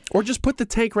exhibit. Or just put the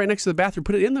tank right next to the bathroom.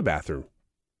 Put it in the bathroom.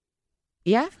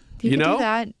 Yeah. You know? do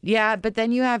that. Yeah, but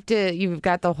then you've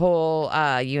got the whole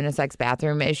unisex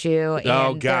bathroom issue. And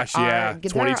oh, gosh, yeah.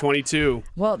 2022.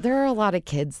 Well, there are a lot of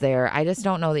kids there. I just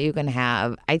don't know that you can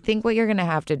have. I think what you're going to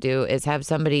have to do is have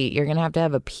you're going to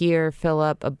have a peer fill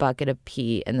up a bucket of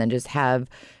pee and then just have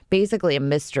basically a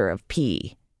mister of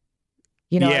pee.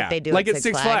 You know, like they do like at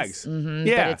Six Flags. Mm-hmm,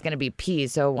 yeah. But it's going to be pee.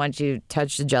 So once you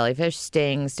touch the jellyfish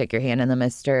sting, stick your hand in the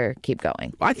mister, keep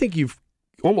going. I think you've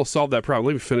almost solved that problem.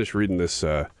 Let me finish reading this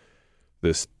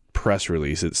this press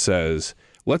release. It says,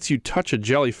 lets you touch a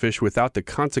jellyfish without the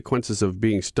consequences of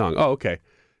being stung. Oh, okay.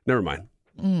 Never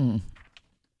mind.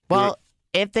 Well,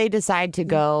 if they decide to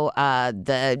go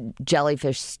the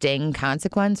jellyfish sting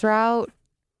consequence route,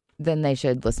 then they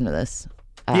should listen to this.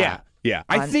 Yeah.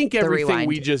 I think everything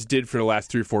we rewind just did for the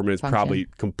last 3 or 4 minutes probably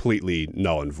completely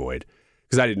null and void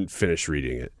because I didn't finish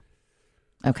reading it.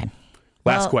 Okay.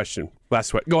 Last question.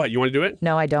 Go ahead. You want to do it?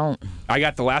 No, I don't. I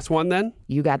got the last one then?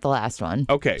 You got the last one.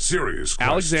 Okay. Serious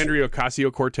question. Alexandria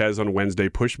Ocasio-Cortez on Wednesday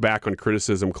pushed back on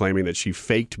criticism claiming that she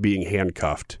faked being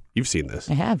handcuffed You've seen this.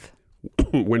 I have.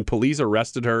 When police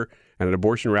arrested her at an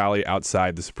abortion rally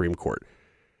outside the Supreme Court.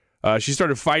 She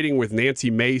started fighting with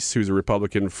Nancy Mace, who's a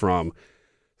Republican from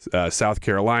South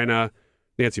Carolina.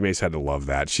 Nancy Mace had to love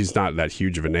that. She's not that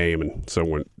huge of a name, and so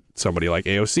when somebody like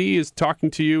AOC is talking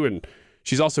to you, and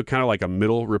she's also kind of like a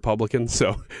middle Republican,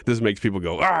 so this makes people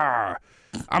go, I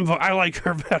like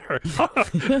her better. Is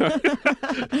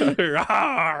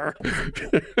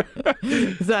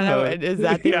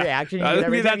that the reaction you get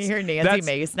every time you hear Nancy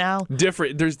Mace now?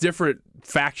 There's different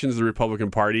factions of the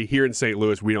Republican Party. Here in St.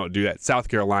 Louis, we don't do that. South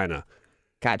Carolina.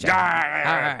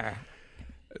 Gotcha.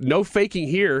 No faking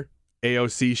here,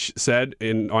 AOC said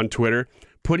on Twitter.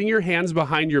 Putting your hands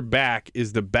behind your back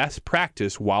is the best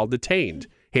practice while detained,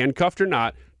 handcuffed or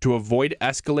not, to avoid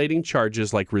escalating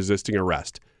charges like resisting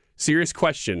arrest. Serious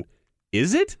question.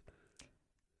 Is it?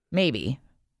 Maybe.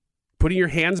 Putting your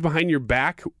hands behind your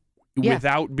back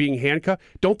without being handcuffed?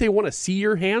 Don't they want to see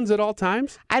your hands at all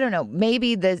times? I don't know.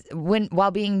 Maybe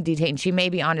while being detained, she may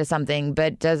be onto something,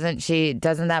 but doesn't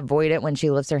that void it when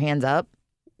she lifts her hands up?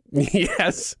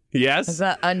 Yes. Does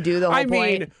that undo the whole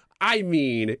point? I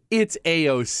mean, it's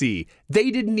AOC. They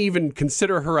didn't even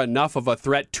consider her enough of a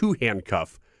threat to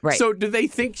handcuff. Right. So do they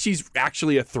think she's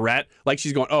actually a threat? Like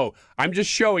she's going, I'm just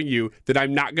showing you that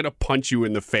I'm not going to punch you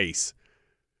in the face.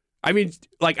 I mean,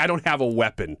 like, I don't have a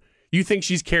weapon. You think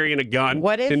she's carrying a gun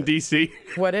in D.C.?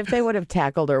 What if they would have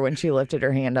tackled her when she lifted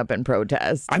her hand up in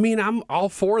protest? I mean, I'm all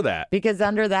for that. Because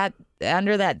under that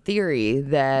theory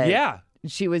that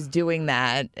she was doing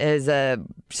that as a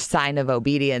sign of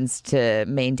obedience to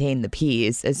maintain the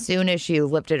peace, as soon as she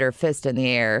lifted her fist in the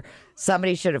air,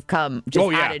 somebody should have come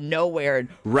out of nowhere and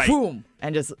boom,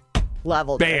 and just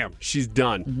leveled Bam, her. She's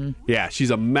done. Mm-hmm. Yeah, she's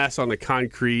a mess on the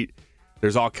concrete.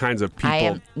 There's all kinds of people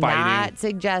fighting. I am not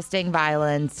suggesting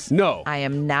violence. No. I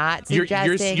am not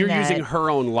suggesting You're using her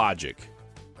own logic.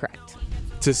 Correct.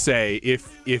 To say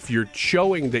if you're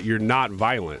showing that you're not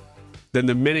violent, then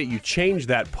the minute you change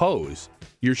that pose,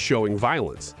 you're showing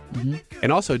violence. Mm-hmm.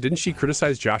 And also, didn't she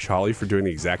criticize Josh Hawley for doing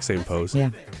the exact same pose?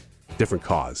 Yeah. Different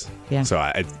cause. Yeah.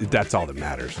 So that's all that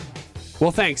matters.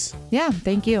 Well, thanks. Yeah,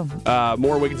 thank you.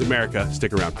 More Wiggins America.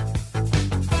 Stick around.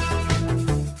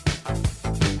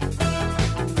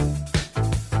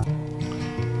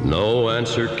 No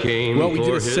answer came. Well, we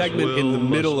did a segment in the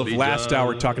middle of last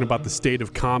hour talking about the state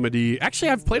of comedy.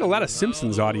 Actually, I've played a lot of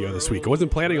Simpsons audio this week. I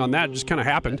wasn't planning on that. It just kind of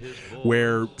happened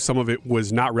where some of it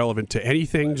was not relevant to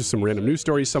anything, just some random news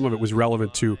stories. Some of it was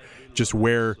relevant to just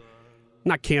where,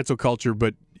 not cancel culture,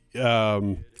 but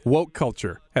woke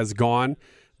culture has gone.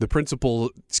 The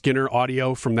Principal Skinner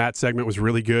audio from that segment was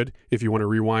really good. If you want to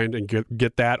rewind and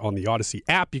get that on the Odyssey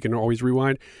app, you can always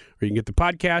rewind, or you can get the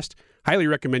podcast. Highly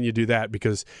recommend you do that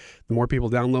because the more people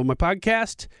download my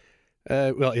podcast,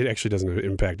 it actually doesn't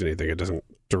impact anything. It doesn't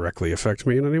directly affect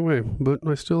me in any way, but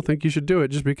I still think you should do it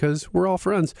just because we're all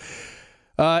friends.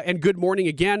 And good morning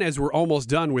again, as we're almost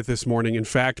done with this morning, in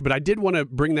fact. But I did want to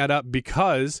bring that up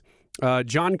because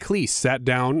John Cleese sat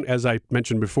down, as I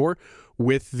mentioned before,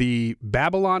 with the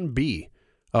Babylon Bee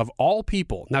of all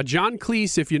people. Now, John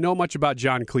Cleese, if you know much about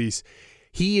John Cleese,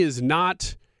 he's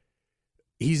not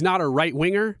a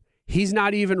right-winger. He's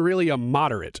not even really a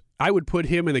moderate. I would put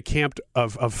him in the camp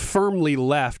of firmly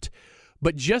left,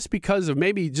 but just because of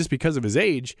his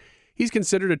age, he's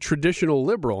considered a traditional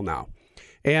liberal now.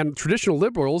 And traditional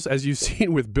liberals, as you've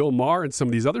seen with Bill Maher and some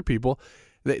of these other people,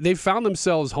 they've found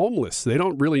themselves homeless. They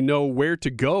don't really know where to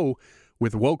go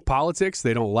with woke politics.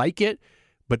 They don't like it,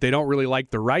 but they don't really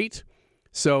like the right.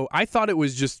 So I thought it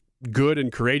was just good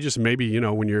and courageous. Maybe,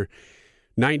 when you're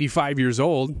 95 years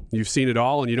old, you've seen it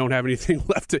all, and you don't have anything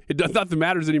left. Nothing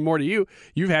matters anymore to you.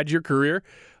 You've had your career.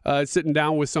 Sitting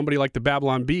down with somebody like the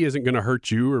Babylon Bee isn't going to hurt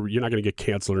you, or you're not going to get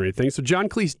canceled or anything. So John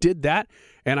Cleese did that,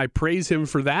 and I praise him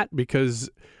for that because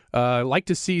I like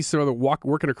to see sort of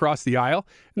working across the aisle.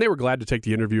 And they were glad to take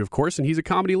the interview, of course, and he's a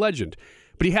comedy legend.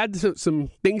 But he had some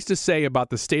things to say about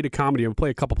the state of comedy. I'll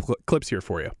play a couple clips here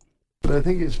for you. But I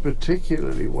think it's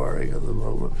particularly worrying at the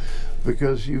moment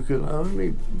because you can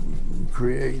only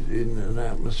create in an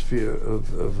atmosphere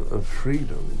of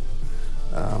freedom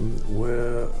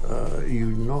where you're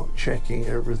not checking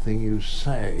everything you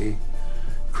say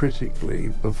critically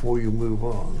before you move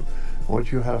on.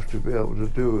 What you have to be able to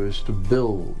do is to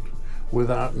build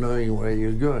without knowing where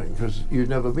you're going, because you've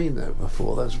never been there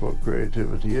before. That's what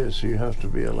creativity is. So you have to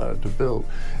be allowed to build.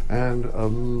 And a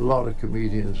lot of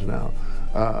comedians now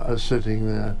are sitting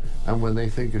there, and when they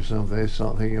think of something, they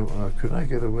start thinking, could I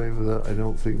get away with that? I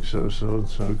don't think so.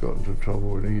 So-and-so got into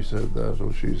trouble when he said that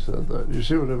or she said that. You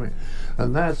see what I mean?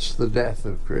 And that's the death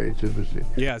of creativity.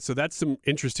 Yeah, so that's some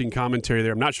interesting commentary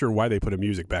there. I'm not sure why they put a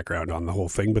music background on the whole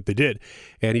thing, but they did.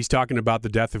 And he's talking about the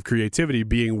death of creativity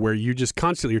being where you just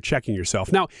constantly are checking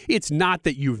yourself. Now, it's not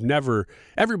that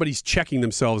everybody's checking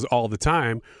themselves all the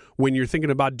time when you're thinking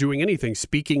about doing anything,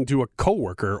 speaking to a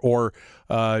coworker or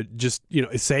just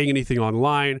saying anything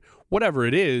online, whatever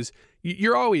it is.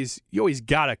 You always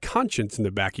got a conscience in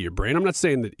the back of your brain. I'm not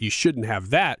saying that you shouldn't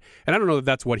have that, and I don't know that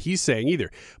that's what he's saying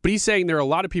either. But he's saying there are a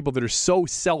lot of people that are so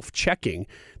self-checking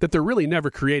that they're really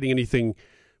never creating anything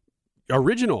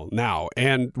original now,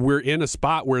 and we're in a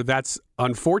spot where that's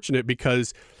unfortunate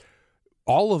because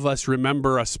all of us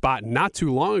remember a spot not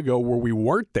too long ago where we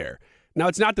weren't there. Now,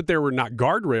 it's not that there were not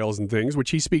guardrails and things,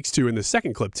 which he speaks to in the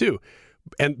second clip too,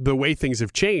 and the way things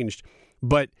have changed,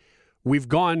 but we've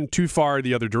gone too far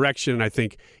the other direction, and I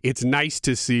think it's nice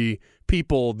to see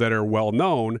people that are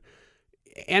well-known,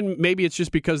 and maybe it's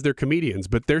just because they're comedians,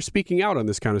 but they're speaking out on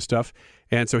this kind of stuff.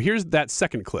 And so here's that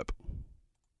second clip.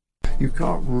 You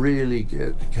can't really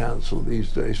get cancelled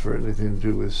these days for anything to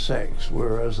do with sex,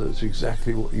 whereas that's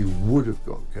exactly what you would have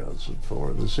got cancelled for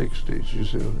in the 60s. You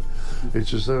see,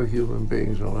 it's as though human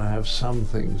beings want to have some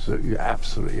things that you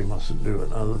absolutely mustn't do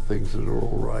and other things that are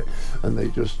all right, and they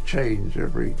just change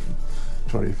every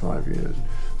 25 years.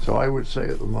 So I would say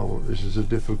at the moment this is a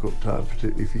difficult time,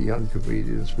 particularly for young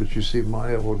comedians, but you see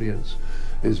my audience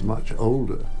is much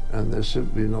older and they're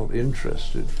simply not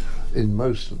interested in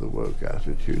most of the work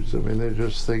attitudes. I mean, they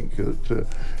just think that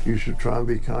you should try and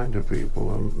be kind to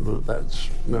people, and that's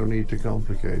no need to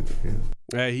complicate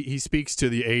it. He speaks to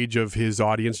the age of his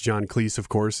audience. John Cleese, of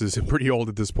course, is pretty old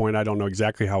at this point. I don't know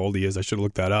exactly how old he is. I should have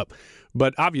looked that up.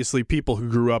 But obviously, people who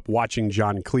grew up watching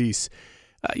John Cleese,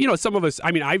 some of us,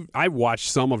 I mean, I've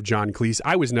watched some of John Cleese.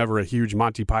 I was never a huge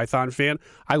Monty Python fan.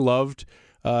 I loved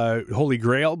Holy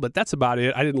Grail, but that's about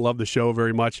it. I didn't love the show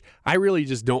very much. I really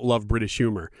just don't love British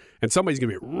humor. And somebody's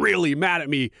going to be really mad at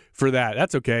me for that.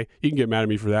 That's okay. You can get mad at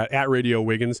me for that. At Radio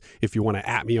Wiggins, if you want to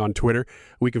at me on Twitter,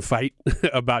 we can fight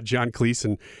about John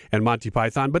Cleese and Monty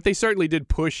Python. But they certainly did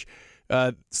push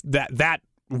that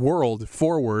world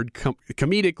forward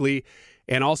comedically,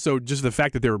 and also just the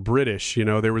fact that they were British.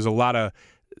 There was a lot of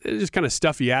just kind of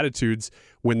stuffy attitudes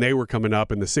when they were coming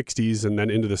up in the 60s and then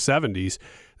into the 70s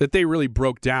that they really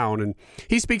broke down. And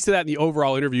he speaks to that in the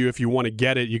overall interview. If you want to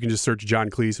get it, you can just search John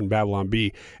Cleese and Babylon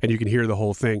Bee, and you can hear the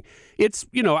whole thing. It's,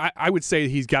 I would say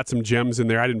he's got some gems in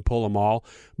there. I didn't pull them all,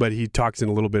 but he talks in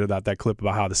a little bit about that clip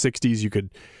about how the 60s you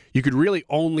could really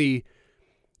only...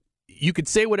 You could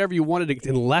say whatever you wanted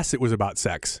unless it was about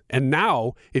sex. And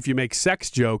now, if you make sex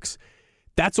jokes,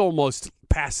 that's almost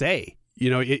passé.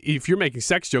 If you're making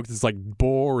sex jokes, it's like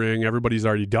boring. Everybody's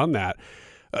already done that.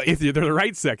 If they're the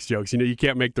right sex jokes, you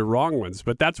can't make the wrong ones.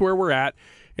 But that's where we're at,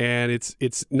 and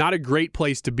it's not a great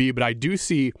place to be. But I do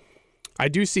see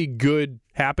good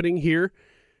happening here,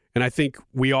 and I think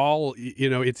we all,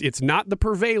 it's not the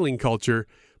prevailing culture.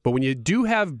 But when you do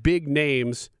have big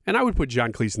names, and I would put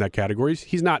John Cleese in that category.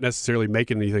 He's not necessarily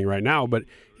making anything right now, but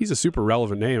he's a super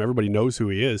relevant name. Everybody knows who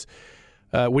he is.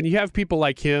 When you have people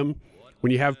like him,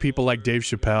 when you have people like Dave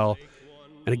Chappelle,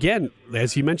 and again,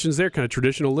 as he mentions there, kind of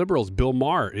traditional liberals, Bill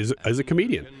Maher is a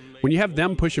comedian. When you have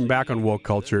them pushing back on woke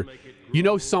culture,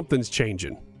 something's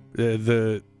changing.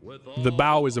 The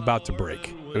bow is about to break,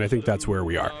 and I think that's where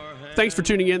we are. Thanks for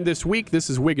tuning in this week. This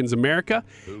is Wiggins America,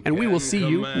 and we will see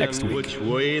you next week. Which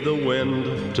way the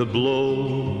wind to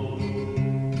blow,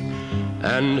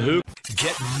 and who...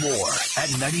 Get more at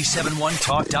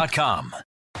 971talk.com.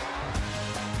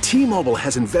 T-Mobile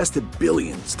has invested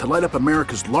billions to light up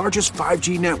America's largest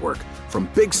 5G network, from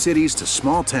big cities to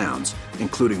small towns,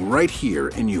 including right here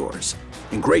in yours.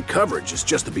 And great coverage is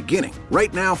just the beginning.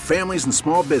 Right now, families and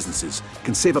small businesses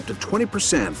can save up to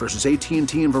 20% versus AT&T and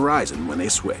Verizon when they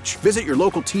switch. Visit your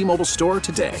local T-Mobile store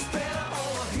today.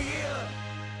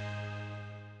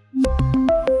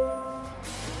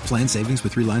 Plan savings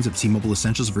with 3 lines of T-Mobile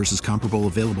Essentials versus comparable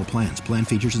available plans. Plan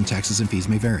features and taxes and fees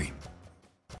may vary.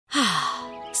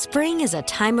 Spring is a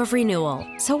time of renewal,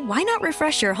 so why not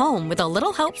refresh your home with a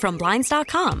little help from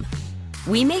Blinds.com?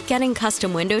 We make getting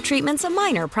custom window treatments a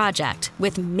minor project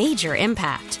with major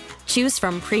impact. Choose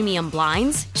from premium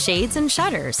blinds, shades, and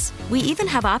shutters. We even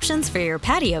have options for your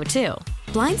patio, too.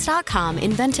 Blinds.com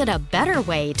invented a better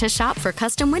way to shop for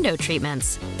custom window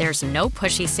treatments. There's no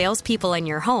pushy salespeople in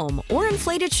your home or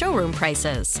inflated showroom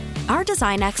prices. Our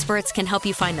design experts can help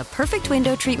you find the perfect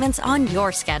window treatments on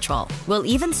your schedule. We'll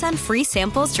even send free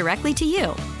samples directly to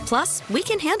you. Plus, we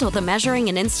can handle the measuring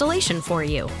and installation for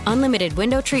you. Unlimited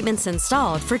window treatments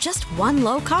installed for just one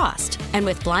low cost. And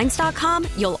with Blinds.com,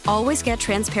 you'll always get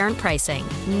transparent pricing.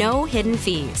 No hidden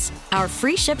fees. Our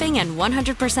free shipping and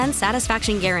 100%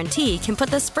 satisfaction guarantee can put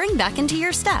the spring back into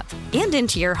your step and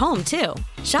into your home, too.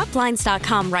 Shop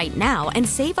Blinds.com right now and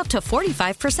save up to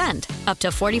 45%. Up to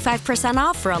 45%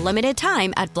 off for a limited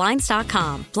time at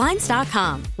Blinds.com.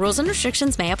 Blinds.com. Rules and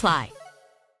restrictions may apply.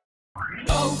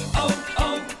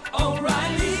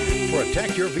 O'Reilly.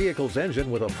 Protect your vehicle's engine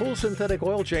with a full synthetic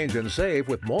oil change and save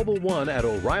with Mobil 1 at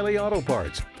O'Reilly Auto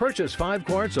Parts. Purchase 5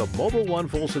 quarts of Mobil 1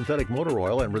 full synthetic motor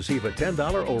oil and receive a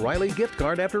 $10 O'Reilly gift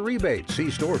card after rebate. See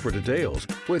store for details.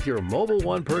 With your Mobil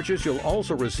 1 purchase, you'll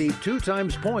also receive 2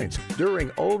 times points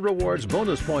during Old Rewards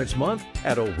Bonus Points Month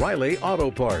at O'Reilly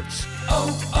Auto Parts.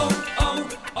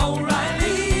 O'Reilly.